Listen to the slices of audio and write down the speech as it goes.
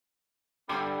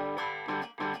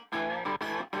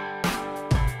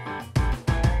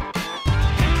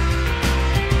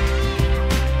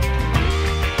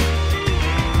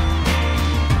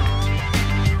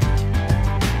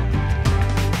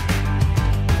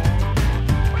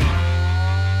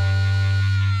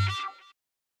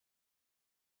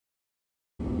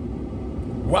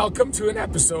Welcome to an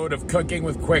episode of Cooking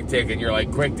with Quick Tick, and you're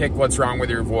like, Quick Tick, what's wrong with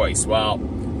your voice? Well,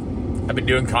 I've been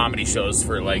doing comedy shows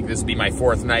for this will be my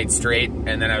 4th night straight,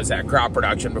 and then I was at crop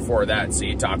production before that, so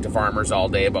you talk to farmers all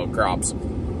day about crops.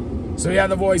 So yeah,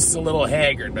 the voice is a little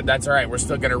haggard, but that's all right. We're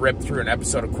still gonna rip through an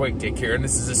episode of Quick Tick here, and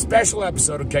this is a special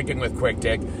episode of Cooking with Quick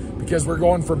Tick because we're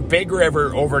going from Big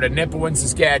River over to Nipawin,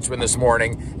 Saskatchewan this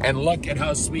morning, and look at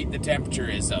how sweet the temperature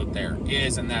is out there.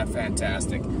 Isn't that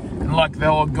fantastic? And look,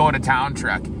 they'll go to town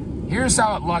truck. Here's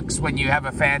how it looks when you have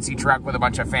a fancy truck with a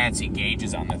bunch of fancy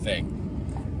gauges on the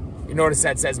thing. You notice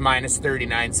that says minus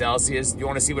 39 Celsius. You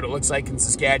want to see what it looks like in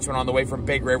Saskatchewan on the way from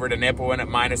Big River to Nipawin at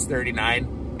minus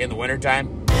 39 in the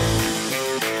wintertime?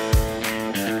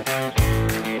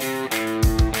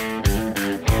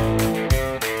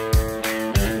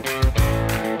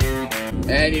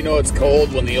 And you know it's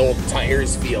cold when the old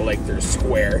tires feel like they're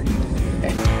square.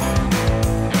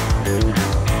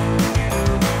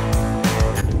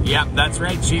 Yep, that's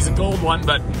right. She's a cold one,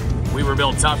 but we were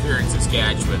built tough here in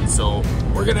Saskatchewan. So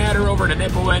we're going to head her over to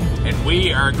Nipawin, and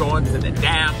we are going to the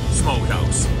Dam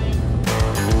Smokehouse.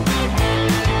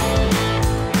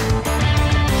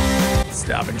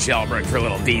 Stop in Shellbrook for a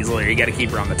little diesel here. You got to keep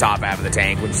her on the top half of the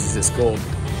tank when she's this cold.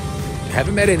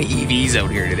 Haven't met any EVs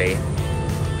out here today.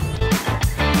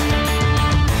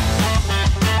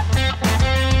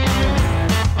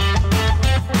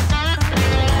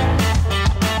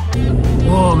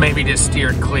 Oh, maybe just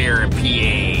steer clear of PA,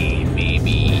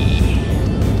 maybe.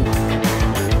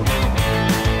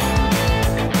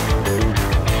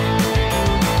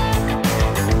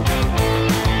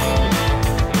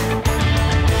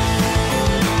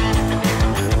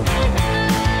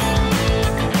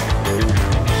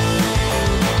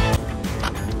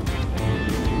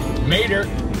 Made her.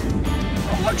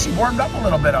 Oh, look, she warmed up a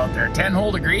little bit out there. 10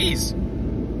 whole degrees.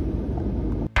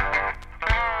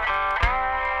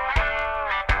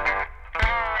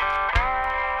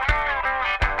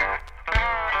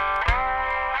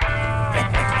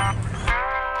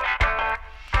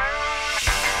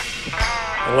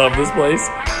 I love this place.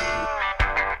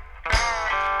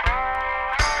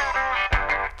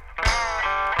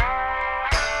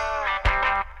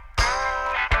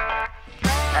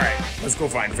 All right, let's go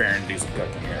find Farron and do some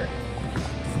cooking here.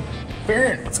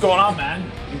 Farron, what's going on,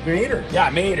 man? You made her. Yeah, I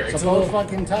made her. It's about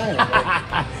fucking time.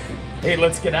 Hey,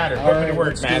 let's get at her. Put me to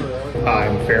work, man.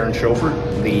 I'm Farron Chauffeur,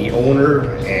 the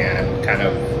owner and kind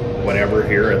of whatever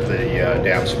here at the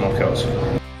Dam Smokehouse.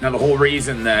 Now, the whole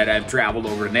reason that I've traveled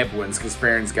over to Nipawin is because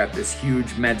Farron's got this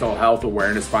huge mental health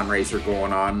awareness fundraiser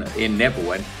going on in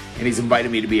Nipawin, and he's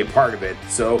invited me to be a part of it.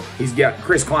 So he's got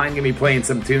Chris Klein gonna be playing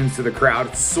some tunes to the crowd.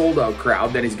 It's a sold-out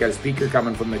crowd. Then he's got a speaker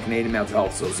coming from the Canadian Mental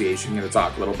Health Association, gonna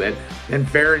talk a little bit. Then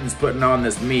Farron's putting on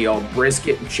this meal,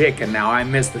 brisket and chicken. Now, I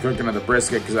missed the cooking of the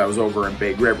brisket because I was over in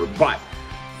Big River, but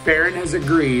Farron has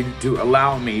agreed to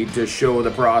allow me to show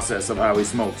the process of how he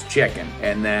smokes chicken,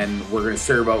 and then we're going to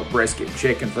serve out brisket and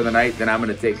chicken for the night. Then I'm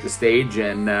going to take the stage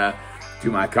and do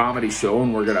my comedy show,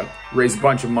 and we're going to raise a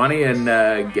bunch of money and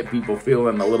get people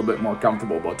feeling a little bit more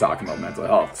comfortable about talking about mental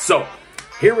health. So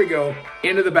here we go,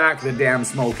 into the back of the Dam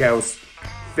Smokehouse,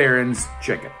 Farron's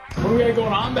chicken. What do we got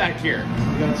going on back here?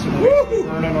 We got some whiskey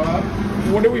burning off.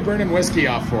 What are we burning whiskey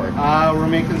off for? We're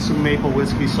making some maple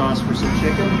whiskey sauce for some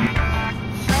chicken.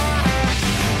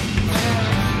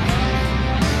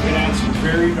 And some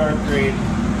very dark grade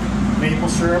maple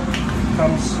syrup.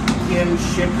 Comes in,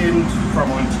 shipped in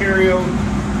from Ontario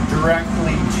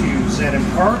directly to Zen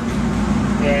Park.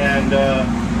 And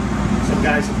some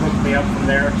guys have hooked me up from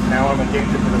there. Now I'm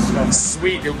addicted to this stuff.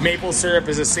 Sweet. Maple syrup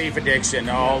is a safe addiction.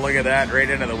 Oh, look at that. Right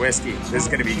into the whiskey. This is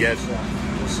going to be good.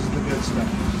 This is the good stuff.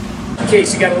 Okay,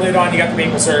 so you got a lid on, you got the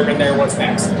maple syrup in there. What's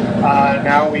next?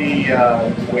 Now we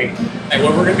wait. And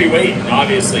well, we're going to be waiting,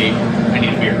 obviously. I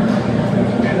need a beer.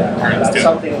 All right, let's do it.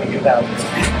 Something we give out.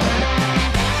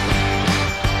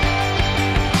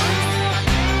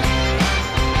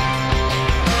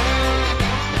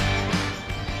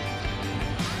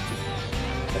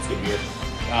 That's good beer.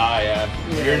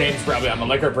 Yeah. Your name's probably on the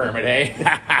liquor permit, hey?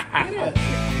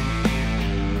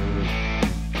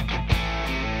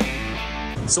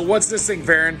 So what's this thing,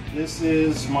 Farron? This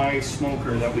is my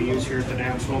smoker that we use here at the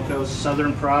Dam Smokehouse,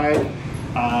 Southern Pride.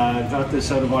 Got this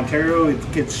out of Ontario.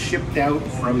 It gets shipped out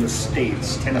from the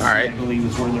States. Tennessee, I believe,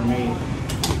 is where they're made.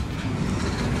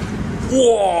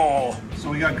 Whoa! So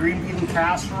we got green bean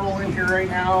casserole in here right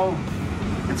now.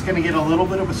 It's going to get a little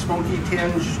bit of a smoky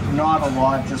tinge, not a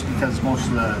lot, just because most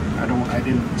of the I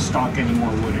didn't stock any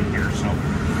more wood in here. So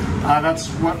that's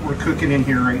what we're cooking in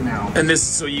here right now. And this,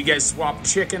 so you guys swapped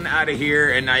chicken out of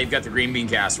here, and now you've got the green bean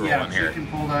casserole in here. Yeah, chicken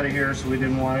pulled out of here, so we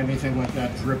didn't want anything like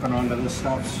that dripping onto this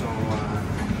stuff. So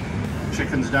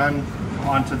Chicken's done.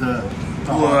 Onto the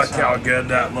Look how good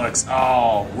that looks.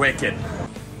 Oh, wicked.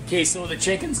 Okay, so the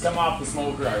chicken's come off the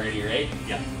smoker already, right?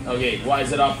 Yeah. Okay, why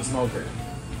is it off the smoker?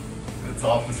 It's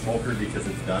off the smoker because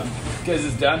it's done. Because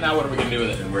it's done, now what are we gonna do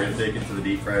with it? And we're gonna take it to the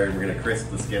deep fryer and we're gonna crisp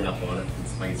the skin up on it and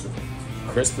spice it.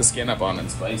 Crisp the skin up on it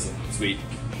and spice it. Sweet.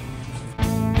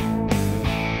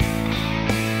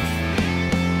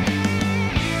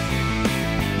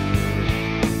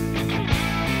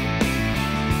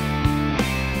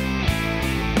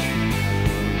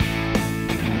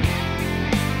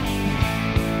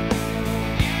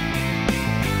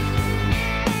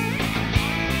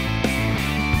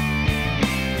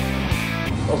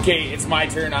 Okay, it's my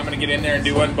turn. I'm gonna get in there and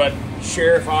do one, but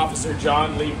Sheriff Officer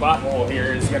John Lee Butthole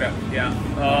here is gonna,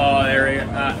 Oh, there we go.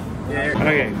 There.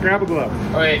 Okay, grab a glove.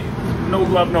 Okay, no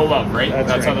glove, no love, right?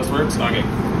 That's right. how this works? Okay,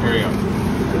 here we go.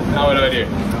 Now what do I do?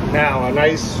 Now, a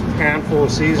nice handful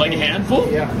of seasoning. Like a handful?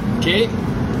 Yeah. Okay.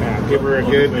 Yeah, give her a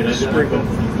good sprinkle.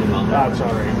 That's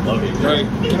all right.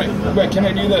 Right. Can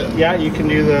I do the... Yeah, you can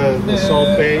do the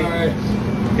Salt Bay. All right.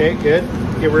 Okay, good.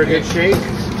 Give her a good shake.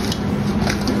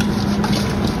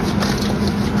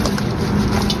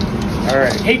 All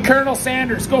right. Hey, Colonel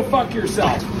Sanders, go fuck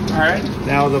yourself. All right.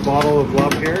 Now the bottle of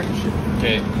love here.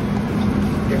 Okay.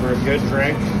 Give her a good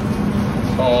drink.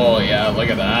 Oh, yeah, look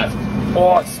at that.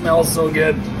 Oh, it smells so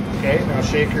good. Okay, now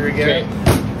shake her again. Okay.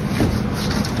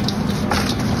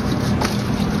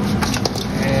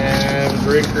 And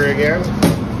drink her again.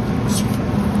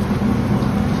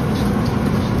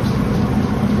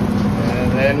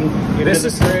 And then get into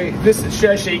the tray.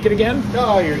 Should I shake it again?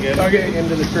 Oh, you're good. Okay.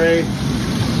 Into the tray.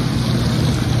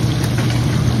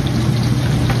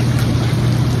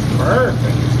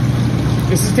 Perfect.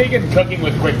 This is taking cooking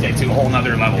with Quick Take to a whole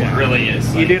nother level. Yeah. It really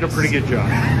is. You did a pretty good job.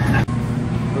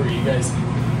 Who are you guys?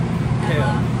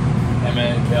 Emma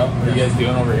and Kel. What are you guys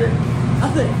doing over here?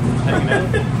 Nothing. Hanging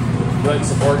out? Like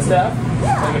support staff?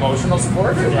 Yeah. Like emotional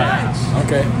support? Yeah.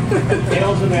 Okay.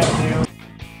 Tails and that,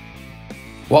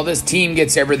 While this team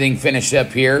gets everything finished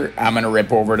up here, I'm going to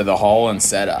rip over to the hall and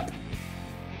set up.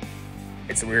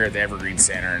 We're at the Evergreen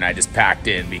Center, and I just packed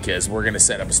in because we're going to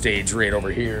set up a stage right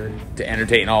over here to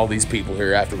entertain all these people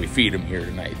here after we feed them here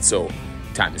tonight. So,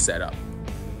 time to set up.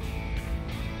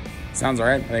 Sounds all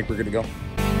right. I think we're good to go.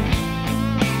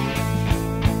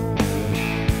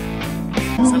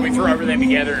 So we throw everything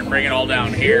together and bring it all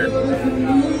down here.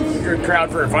 Good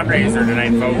crowd for a fundraiser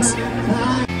tonight, folks.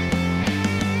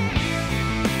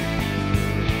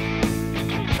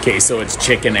 Okay, so it's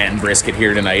chicken and brisket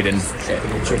here tonight, and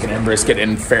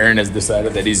Farron has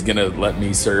decided that he's gonna let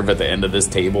me serve at the end of this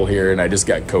table here, and I just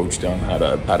got coached on how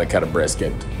to cut a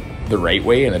brisket the right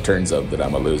way, and it turns out that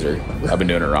I'm a loser. I've been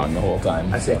doing it wrong the whole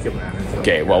time. I think you managed.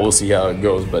 Okay, well, we'll see how it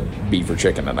goes, but beef or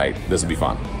chicken tonight. This will be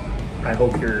fun. I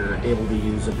hope you're able to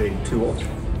use a big tool.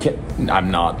 I'm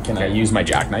not. Can I use my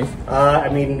jackknife? I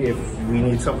mean, if we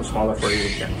need something smaller for you, we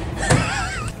can.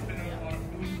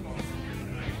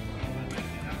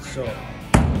 So,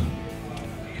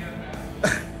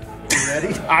 you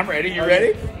ready? I'm ready. You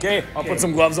ready? Okay, I'll put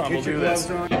some gloves on. We'll do this.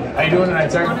 On. How you doing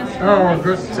tonight, sir? Oh,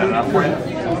 good. Set it up for you.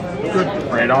 Good.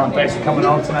 Right on. Thanks for coming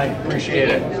out tonight. Appreciate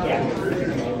it.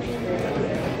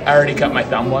 I already cut my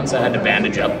thumb once. I had to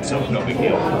bandage up, so no big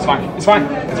deal. It's fine. It's fine.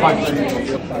 It's fine. What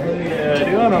are you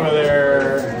doing over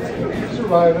there?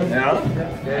 Surviving. Yeah?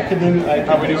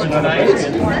 How we doing tonight?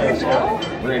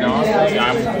 Right on.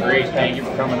 I'm great. Thank you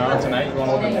for coming on tonight. You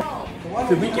want to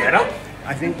Did we get him?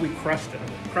 I think we crushed it.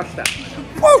 Crushed that.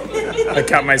 I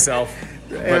cut myself,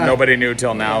 but nobody knew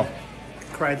till now.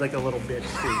 Cried like a little bitch,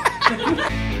 too.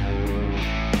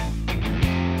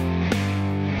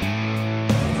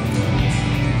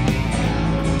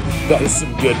 That is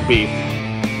some good beef.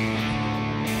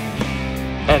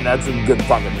 And that's some good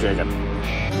fucking chicken.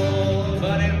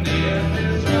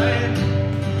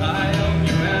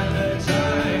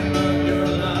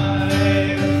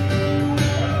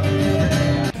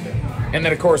 And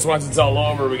then, of course, once it's all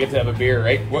over, we get to have a beer,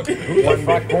 right? Who the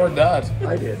fuck poured that?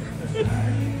 I did.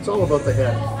 It's all about the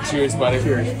head. Cheers, buddy.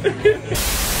 Cheers.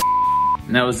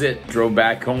 And that was it. Drove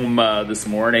back home this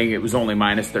morning. It was only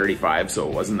minus 35, so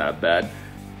it wasn't that bad.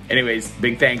 Anyways,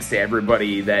 big thanks to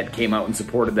everybody that came out and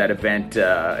supported that event.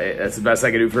 That's the best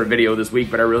I could do for a video this week,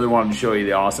 but I really wanted to show you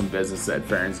the awesome business that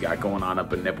Farron's got going on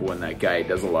up in Nipawin. That guy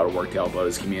does a lot of work to help out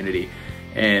his community,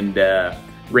 and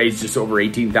raised just over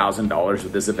 $18,000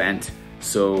 with this event.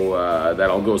 So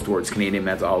that all goes towards Canadian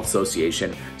Mental Health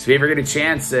Association. So if you ever get a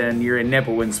chance and you're in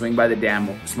Nipawin, swing by the Dam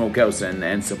Smokehouse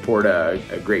and support a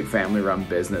great family-run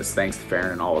business. Thanks to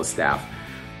Farron and all his staff.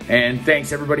 And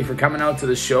thanks everybody for coming out to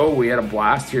the show. We had a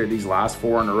blast here these last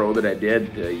 4 in a row that I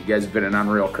did. You guys have been an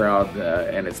unreal crowd,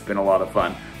 and it's been a lot of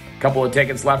fun. A couple of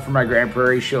tickets left for my Grande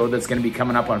Prairie show that's going to be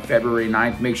coming up on February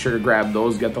 9th. Make sure to grab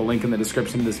those. Get the link in the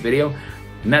description of this video.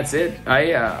 And that's it.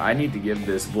 I need to give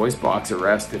this voice box a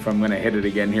rest if I'm going to hit it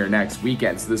again here next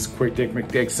weekend. So this is Quick Dick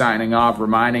McDick signing off,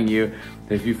 reminding you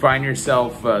that if you find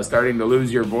yourself starting to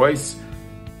lose your voice,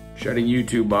 shutting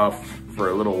YouTube off for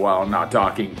a little while, not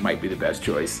talking, might be the best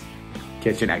choice.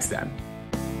 Catch you next time.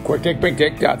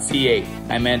 QuickDickBigDick.ca.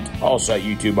 I meant all shut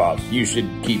YouTube off. You should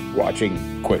keep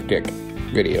watching Quick Dick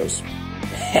videos.